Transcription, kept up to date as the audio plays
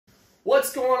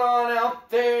What's going on out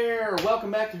there?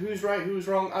 Welcome back to Who's Right, Who's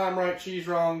Wrong. I'm right, she's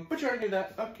wrong. But you already knew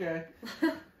that. Okay.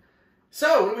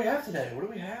 So, what do we have today? What do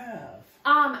we have?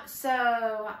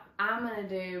 So I'm gonna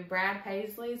do Brad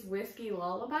Paisley's Whiskey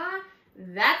Lullaby.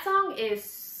 That song is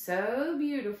so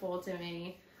beautiful to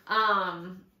me.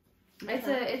 It's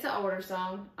an older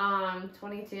song.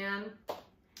 2010.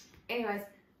 Anyways,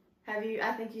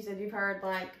 I think you said you've heard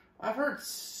like I've heard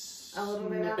a little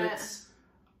bit of it.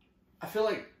 I feel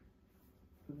like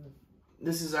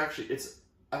this is actually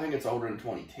I think it's older than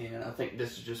 2010. I think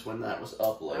this is just when that was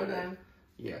uploaded. Okay.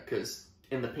 Yeah, because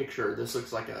in the picture this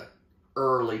looks like a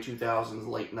early 2000s,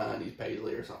 late 90s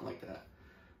Paisley or something like that.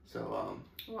 So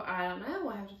well, I don't know.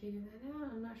 We'll have to figure that out.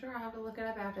 I'm not sure. I'll have to look it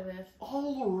up after this.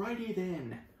 Alrighty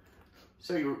then.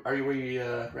 So are we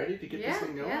ready to get this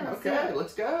thing going? Yeah, okay,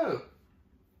 let's go.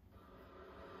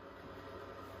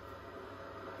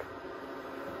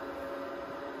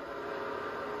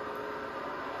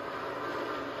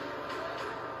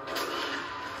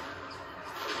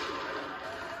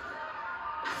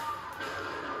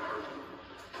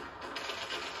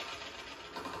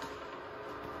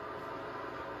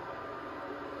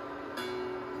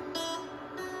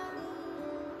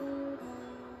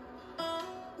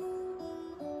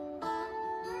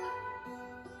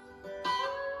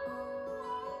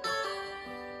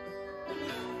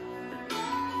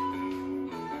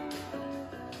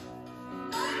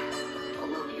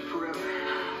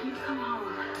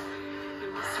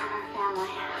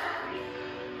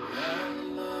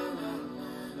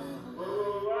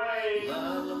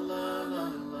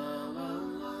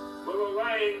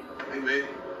 Hey, babe,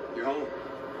 you home?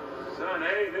 Son,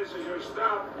 hey, this is your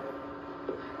stop.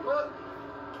 What?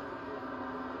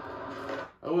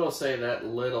 I will say that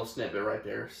little snippet right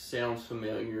there sounds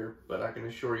familiar, but I can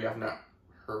assure you I've not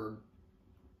heard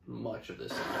much of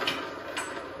this song.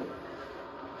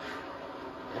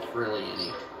 If really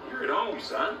any. You're at home,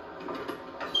 son.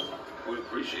 We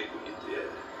appreciate what you did.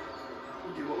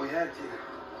 We did what we had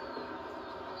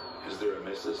to. Is there a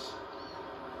missus?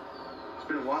 It's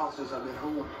been a while since I've been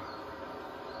home.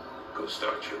 Go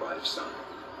start your life, son.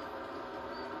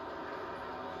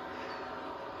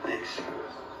 Thanks.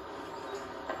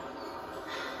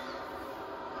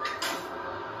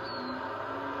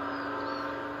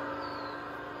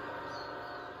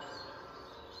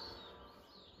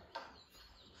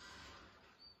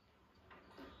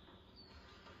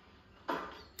 I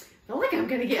feel like I'm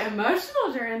gonna get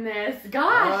emotional during this.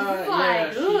 Gosh, it's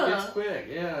like, yeah, she gets quick.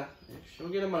 Yeah, she'll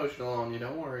get emotional on you.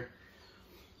 Don't worry.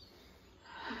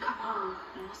 Come home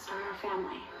and we'll start our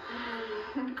family.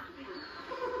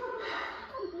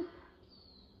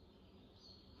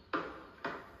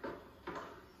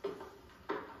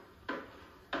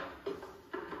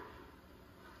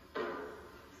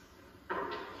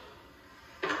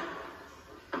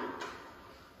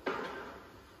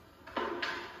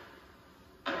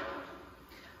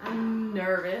 I'm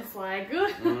nervous, like.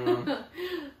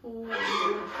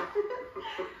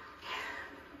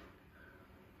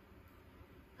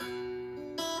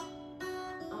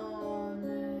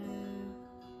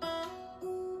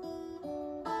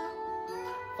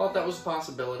 Thought that was a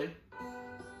possibility.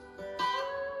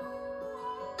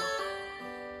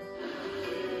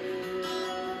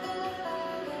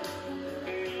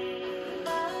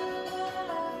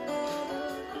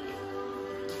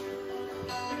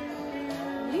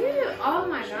 Oh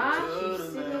my gosh, you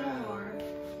super hard.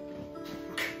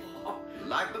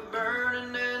 Like the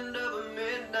burning end of a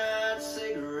midnight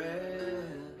cigarette,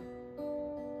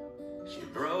 she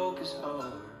broke his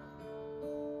heart.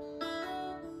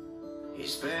 He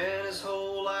spent his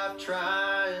whole life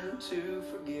trying to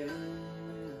forget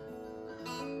her.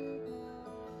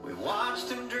 We watched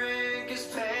him drink his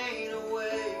pain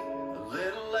away, a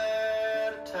little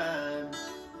at a time,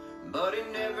 but he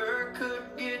never could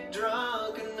get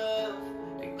drunk enough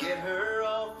to get her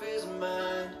off his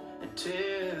mind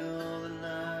until the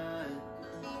night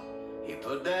he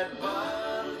put that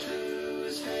bottle to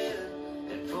his head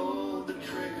and pulled the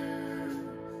trigger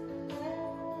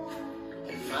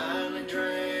and finally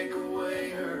drank away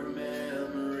her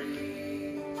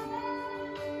memory.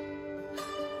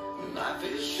 Life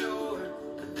is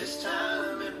short, but this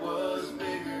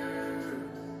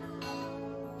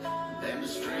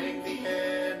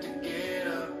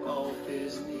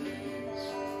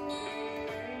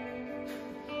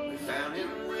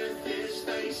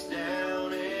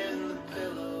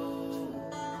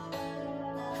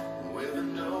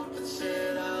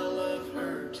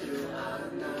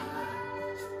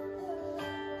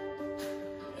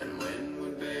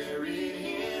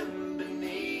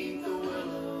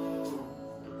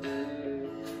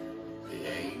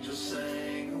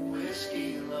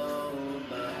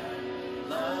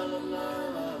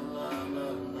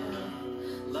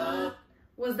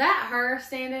Was that her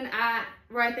standing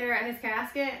right there at his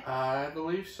casket? I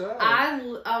believe so.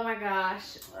 Oh my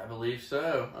gosh. I believe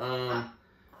so.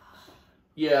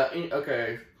 Yeah,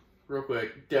 okay, real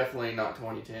quick, definitely not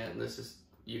 2010. This is,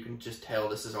 you can just tell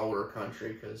this is older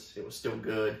country because it was still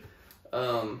good.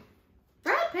 Brad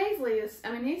Paisley is,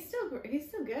 I mean, he's still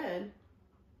good.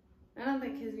 I don't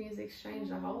think his music's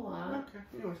changed a whole lot. Okay,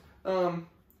 anyways.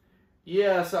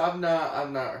 Yeah, so I've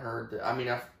not heard that. I mean,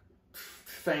 I've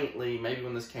faintly, maybe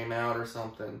when this came out or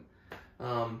something.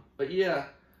 But yeah.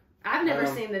 I've never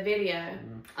seen the video.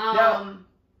 Now,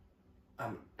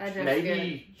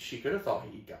 maybe good. she could have thought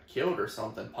he got killed or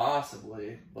something,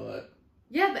 possibly, but...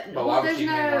 Yeah, but why would there's she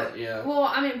no... hang on? Yeah. Well,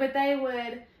 I mean, but they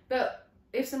would... But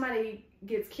if somebody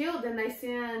gets killed, then they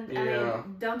send... I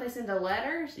mean, don't they send a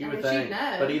letter? You I would mean, think, she'd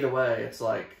know. but either way, it's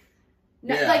like...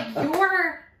 No, yeah.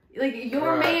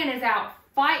 your man is out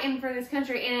fighting for this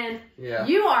country, and yeah.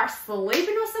 you are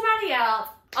sleeping with somebody else.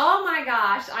 Oh my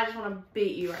gosh, I just want to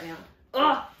beat you right now.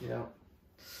 Ugh. Yeah.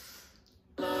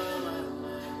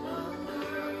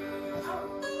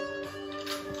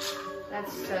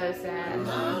 That's so sad.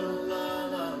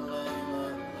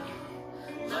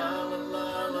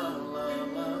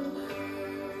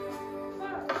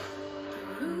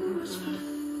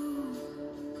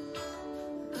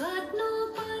 But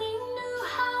nobody knew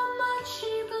how much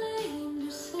she blamed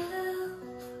herself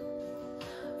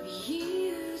for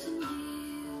years and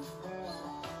years.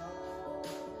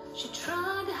 She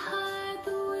tried to hide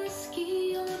the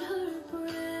whiskey on her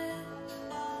breath.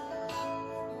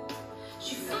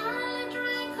 She finally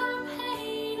drank her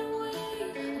pain away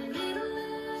a little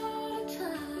at a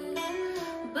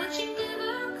time. But she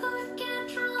never could get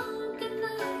drunk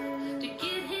enough to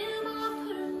get him off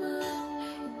her mind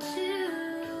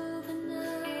until the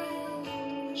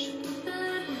night she put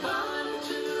that bottle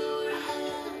to her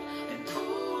head and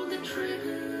pulled the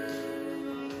trigger.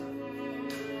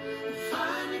 And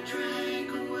finally drank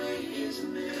away his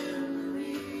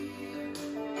memory.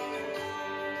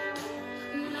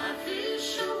 Life is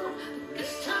short, but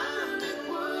this time it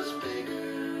was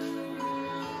bigger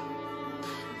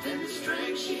than the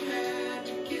strength she had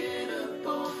to get up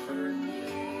off her knees.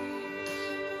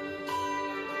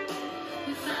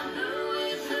 We found her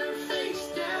with her face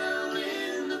down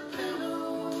in the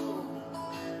pillow,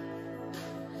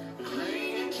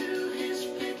 clinging to his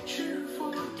picture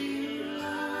for dear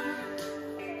life.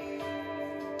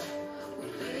 We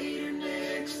laid her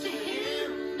next to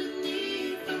him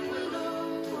beneath the willow,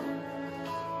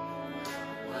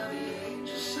 while the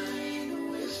angels sang a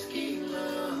whiskey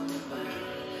lullaby.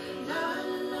 La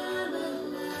la la la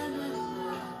la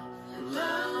la la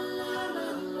la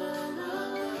la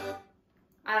la.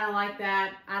 I don't like that.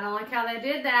 I don't like how they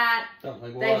did that. Don't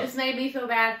like They what? just made me feel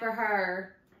bad for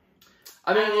her.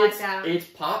 I mean, I don't like that. it's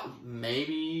pop.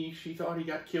 Maybe she thought he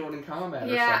got killed in combat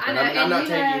or Yeah, something. I know. I mean, I'm not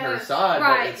taking her side,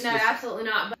 Right, but it's no, just, absolutely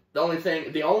not. But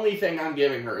the only thing I'm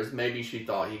giving her is maybe she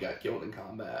thought he got killed in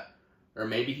combat, or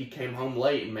maybe he came home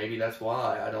late and maybe that's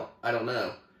why. I don't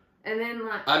know. and then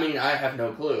like I mean, I have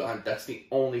no clue. That's the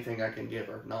only thing I can give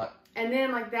her. Not. and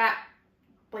then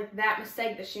that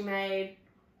mistake that she made,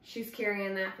 she's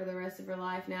carrying that for the rest of her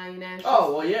life now, you know. She's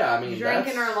Oh well, yeah. I mean,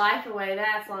 drinking that's, her life away.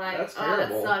 That's like, that's oh, that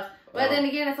terrible. sucks. But then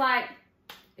again, it's like,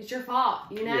 it's your fault,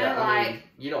 you know? Yeah, like, I mean,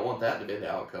 you don't want that to be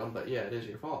the outcome, but yeah, it is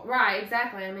your fault. right,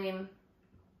 exactly. I mean,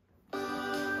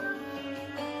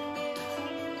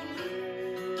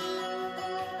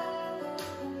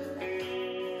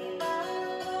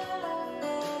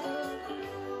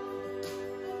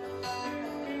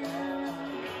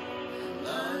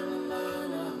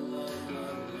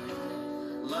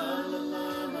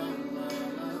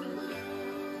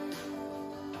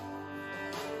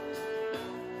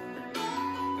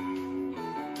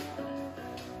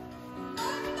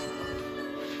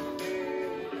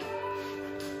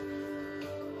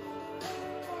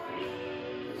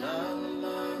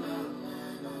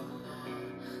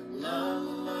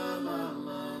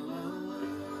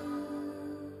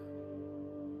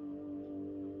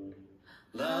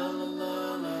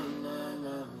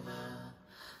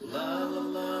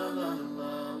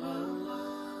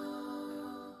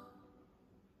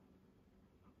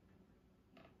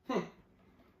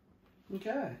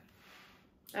 Okay.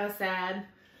 that was sad.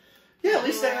 Yeah, at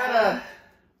least they had a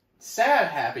sad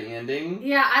happy ending.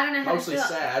 Yeah, I don't know how Mostly to feel.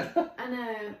 sad. I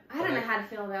know. I don't know how to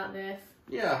feel about this.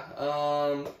 Yeah,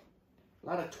 a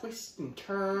lot of twists and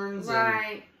turns.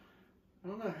 Right.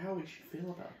 And I don't know how we should feel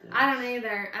about this. I don't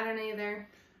either.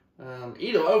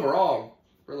 Either overall,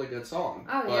 really good song.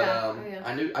 Oh, but, yeah. Oh,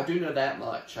 yeah. I do know that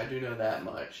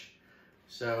much.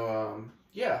 So,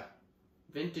 yeah.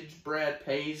 Vintage Brad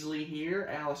Paisley here,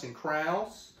 Alison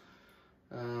Krauss.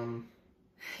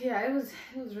 Yeah, it was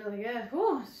really good.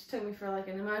 Whew, it just took me for like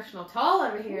an emotional toll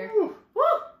over here. Woo. Woo!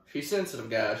 She's sensitive,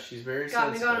 guys. She's very Got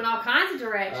sensitive. me going in all kinds of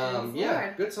directions. Yeah,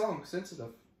 Lord. good song.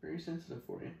 Sensitive. Very sensitive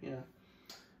for you. Yeah.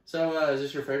 So, is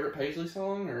this your favorite Paisley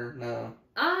song or no?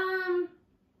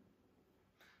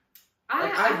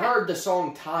 I heard the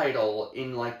song title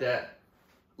in like that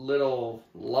little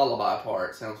lullaby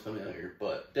part. Sounds familiar,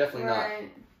 but definitely not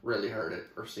really heard it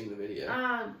or seen the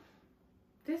video.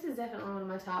 This is definitely one of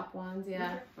my top ones.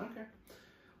 Yeah. Okay.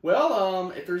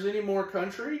 Well, if there's any more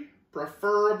country,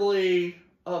 preferably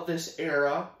of this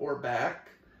era or back,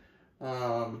 it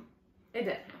doesn't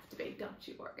have to be. Don't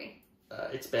you worry.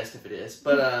 It's best if it is.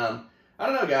 But I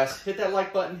don't know, guys. Hit that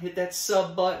like button. Hit that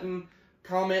sub button.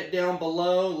 Comment down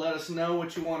below. Let us know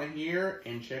what you want to hear.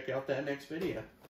 And check out that next video.